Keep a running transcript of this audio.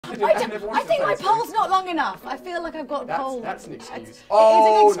I think my pole's not long enough. I feel like I've got a pole. That's an excuse. It is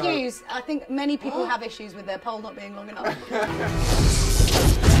an excuse. No. I think many people have issues with their pole not being long enough.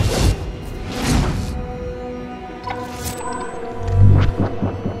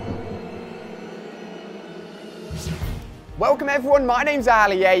 Welcome everyone, my name's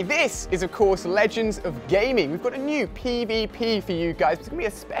Ali. This is of course Legends of Gaming. We've got a new PvP for you guys. It's going to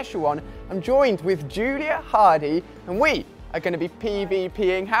be a special one. I'm joined with Julia Hardy and we are going to be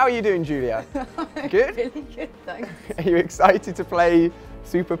PvPing. How are you doing, Julia? Good? Really good, thanks. Are you excited to play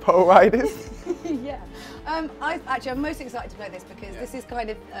Super Pole Riders? Yeah. I'm most excited to play this because this is kind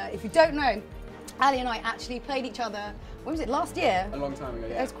of, if you don't know, Ali and I actually played each other, when was it, last year? A long time ago,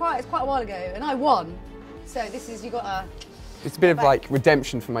 yeah. It's quite a while ago, and I won. So this is, you got a... It's a bit of like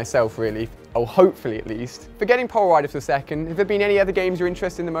redemption for myself, really, or hopefully at least. Forgetting Pole Rider for a second, have there been any other games you're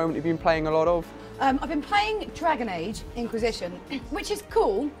interested in the moment you've been playing a lot of? I've been playing Dragon Age Inquisition, which is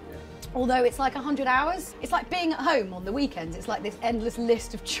cool, although it's like 100 hours. It's like being at home on the weekends. It's like this endless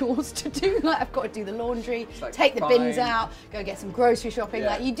list of chores to do. Like I've got to do the laundry, like take the bins out, go get some grocery shopping.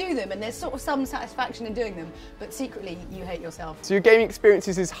 Yeah. Like you do them and there's sort of some satisfaction in doing them, but secretly you hate yourself. So your gaming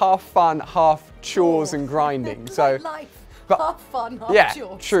experiences is half fun, half chores and grinding. So life. Half fun, half yeah,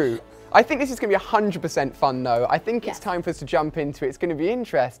 chores. True. I think this is going to be 100% fun though. I think it's time for us to jump into it. It's going to be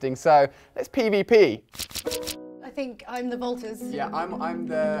interesting. So let's PvP. I think I'm the Volters. Yeah, I'm on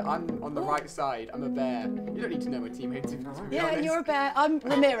the right side. I'm a bear. You don't need to know my teammates. Yeah, you're a bear. I'm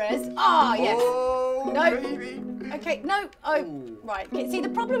Ramirez. Ah, yes. Oh, no. baby. Okay, no. Oh, right. Okay, see, the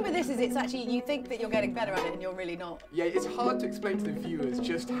problem with this is it's actually, you think that you're getting better at it and you're really not. Yeah, it's hard to explain to the viewers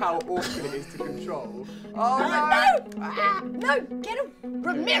just how awkward it is to control. Oh, no! No, get him.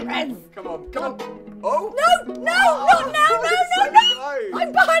 Ramirez! Come on. Oh! No! Not now! No!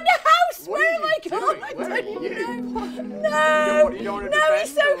 I'm behind the house! Where am I going? I don't know. No! You don't No,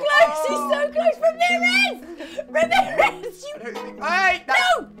 he's so close! He's so close! Ramirez! You... Hey! No!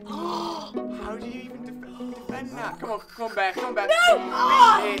 How do you even defend that? Come on, bear. No!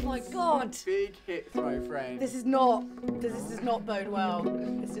 Oh my God! Big hits, my friend. This does not bode well.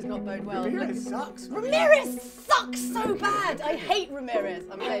 This does not bode well. Ramirez sucks. Ramirez sucks so bad. I hate Ramirez.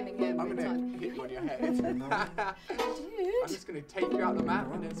 I'm blaming him. I'm gonna hit you on your head. Dude. I'm just gonna take you out the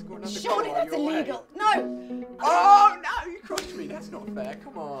map and then score another goal. Surely that's illegal. No. Oh no! You crushed me. That's not fair.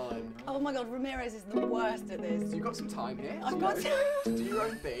 Come on. Oh my God, Ramirez is the worst at this. So you got some time here. I've got to do your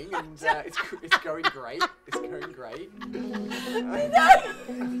own thing, and it's going great. It's going great. No,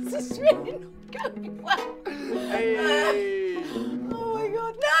 this is really not going well. Hey. Oh my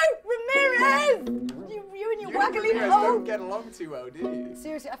God, no, Ramirez! You and your waggly pole. Don't get along too well, do you?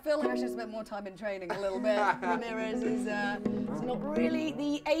 Seriously, I feel like I should have spent more time in training a little bit. Ramirez is not really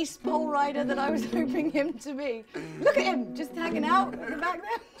the ace pole rider that I was hoping him to be. Look at him, just hanging out at the back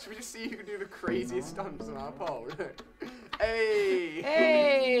there. Should we just see who can do the craziest stunts on our pole? Hey!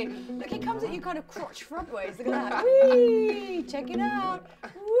 Hey! Look, he comes at you kind of crotch frontways. Look at that. Whee! Check it out.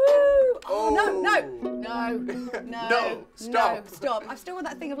 Woo! Oh, no, stop. I've still got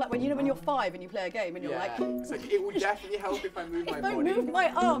that thing of like when you're 5 and you play a game and you're like... It's like, it would definitely help if I move my body. If I move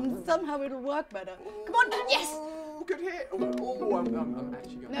my arms, somehow it'll work better. Come on, yes! Oh, good hit. Oh, I'm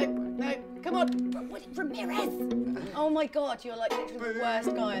actually going No, come on. Ramirez! Oh my God, you're like literally the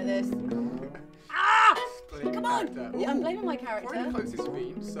worst guy at this. Ah! Come on! Yeah, I'm blaming my character. We're in the closest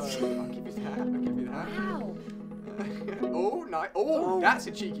beam, so I'll give you that. Wow. Oh, nice. Oh, that's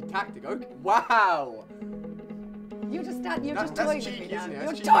a cheeky tactic. Okay. Wow. You're just toying with me now.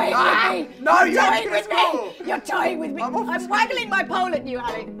 You're toying with me! No, you're toying with me! You're toying with me! I'm waggling my pole at you,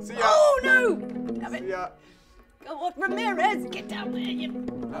 Ali. Oh no! Damn it. See ya. Go on, Ramirez, get down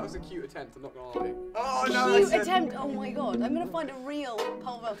there. That was a cute attempt, I'm not gonna lie. Oh no! Cute attempt. Oh my God! I'm gonna find a real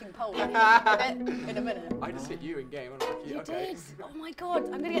pole vaulting pole in a minute. I just hit you in game, I'm like, you did. Oh my God!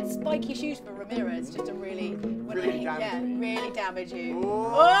 I'm gonna get spiky shoes for Ramirez just to really damage you.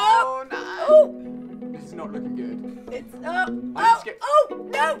 Oh no! Oh. This is not looking good. It's no! What?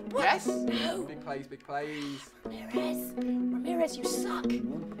 Yes. No. Big plays. Ramirez, you suck.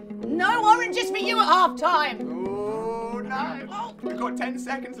 No oranges for you at half time. Oh no! Oh. We've got 10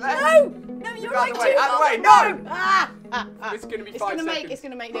 seconds left. No, you're like out of the way. No. It's gonna be 5 seconds. It's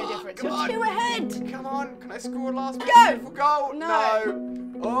gonna make no difference. Come on. You're 2 ahead. Come on, can I score last beautiful goal?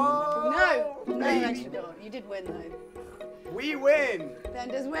 No. Oh. No, actually not. You did win though. We win.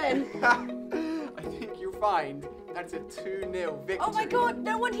 Vendors win. I think you'll find That's a 2-0 victory. Oh my God,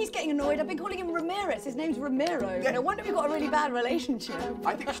 no wonder he's getting annoyed. I've been calling him Ramirez. His name's Ramiro. Yeah. No wonder we've got a really bad relationship.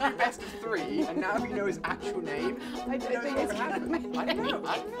 I think we should do best of 3, and now we know his actual name. I don't think it's gonna make I don't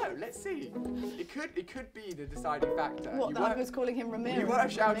know. Let's see. It could be the deciding factor. What, that I was calling him Ramirez? You were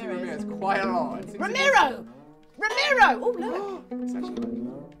shouting Ramirez quite a lot. Ramiro! Ramiro! Oh, look. It's actually...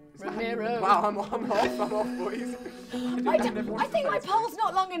 Ramiro. Wow, I'm off, boys. I think my pole's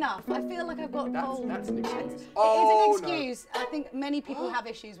not long enough. I feel like I've got pole. That's an excuse. It is an excuse. I think many people have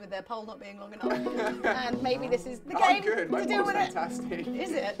issues with their pole not being long enough. And maybe this is the game good. My to deal pole's with fantastic. it.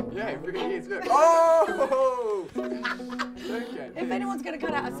 Is it? Yeah, it really is. Look. Oh! Okay. If anyone's going to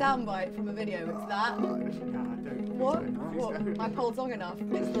cut out a soundbite from a video, it's that. What? What? My pole's long enough.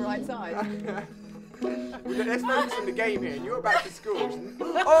 It's the right size. Let's focus on the game here. You're back to school.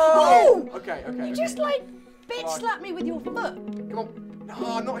 Oh! Okay. You just like bitch slap me with your foot. Come on.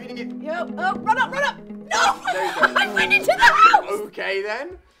 No, I'm not hitting it. Yo, oh, run up! No! There you go. I went into the house! Okay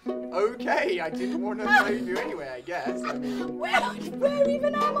then. Okay, I didn't want to save you anyway, I guess. I mean, where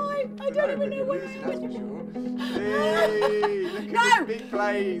even am I? I don't even know where I that's for am. sure. Hey, look at No! this big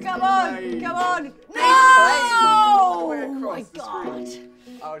plays. Come big on! plays. Come on! Big No! plays. All the way Oh across my the God! screen.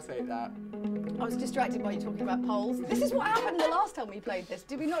 I would say that. I was distracted by you talking about polls. This is what happened the last time we played this.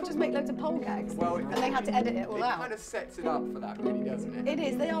 Did we not just make loads of poll gags? Well, and they had to edit it all It out. kind of sets it up for that, really, doesn't it? It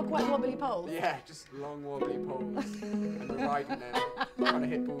is. They are quite wobbly polls. Yeah, just long wobbly poles. And we're riding them, trying to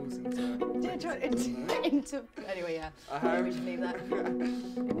hit balls into... Into anyway, yeah. Uh-huh. We should leave that.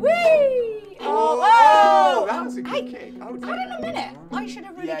 Whee! Oh, that was a good kick. I would Hold say on a minute. I should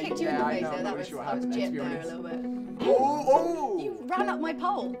have really Yeah, kicked you in the yeah, I face know. there. I'm That not was, sure what I was happened there, to gypped be there a honest. little bit. Oh! You ran up my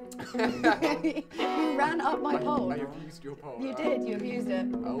pole. You ran up my pole. I abused your pole. You did. You abused it.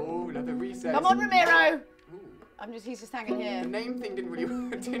 Oh, another reset. Come on, Ramiro. Ooh. He's just hanging here. The name thing didn't really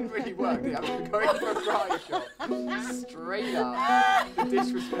work. Did it? I'm going for a karate shot. Straight up. The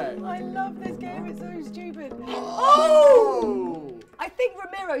disrespect. I love this game. It's so stupid. Oh! I think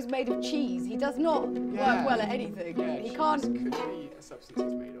Ramiro's made of cheese. He does not work well at anything. Yeah, he cheese can't. Could be a substance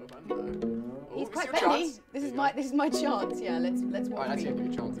he's made of. I don't know. He's Oh, quite it's your bendy. chance. This is There you my chance. Yeah, let's go. watch Alright, that's me. it. Give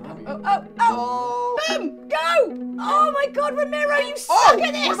you a chance of having it. Oh! Boom! Go! Oh my God, Ramiro, you suck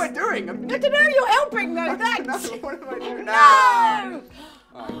at this! What am I doing? I don't know. You're helping though. Thanks. No, what am I doing? No!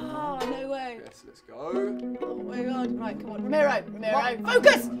 Alright. Oh no way. Yes, let's go. Oh my God! Right, come on, Ramiro.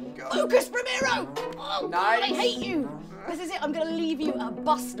 Focus! Go. Focus, Ramiro! Oh God, I Nice. hate you. This is it. I'm gonna leave you at a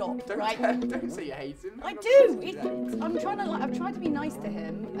bus stop, right? Don't say you hate him. I I'm not do. supposed to that. I've tried to be nice to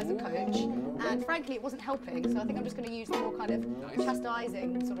him as a coach, and frankly, it wasn't helping. So I think I'm just going to use the more kind of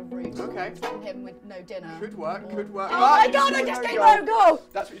chastising sort of route. Okay. Slapping him with no dinner. Could work. Oh But my God! I just gave no goal.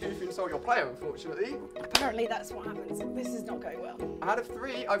 That's what you do if you insult your player, unfortunately. Apparently, that's what happens. This is not going well. Out of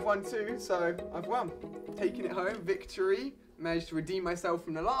 3, I've won 2, so I've won. Taking it home, victory. Managed to redeem myself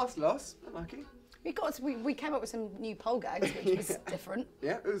from the last loss. Unlucky. We came up with some new poll gags, which was different.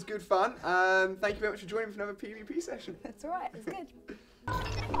 Yeah, it was good fun. Thank you very much for joining me for another PvP session. That's all right. It's good.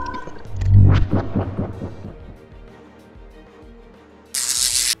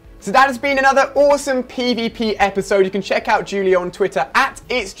 So that has been another awesome PvP episode. You can check out Julia on Twitter at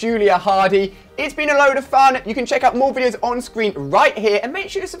 @It'sJuliaHardy. It's been a load of fun. You can check out more videos on screen right here and make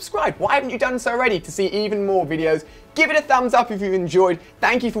sure to subscribe. Why haven't you done so already to see even more videos? Give it a thumbs up if you've enjoyed.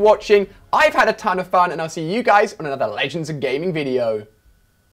 Thank you for watching. I've had a ton of fun and I'll see you guys on another Legends of Gaming video.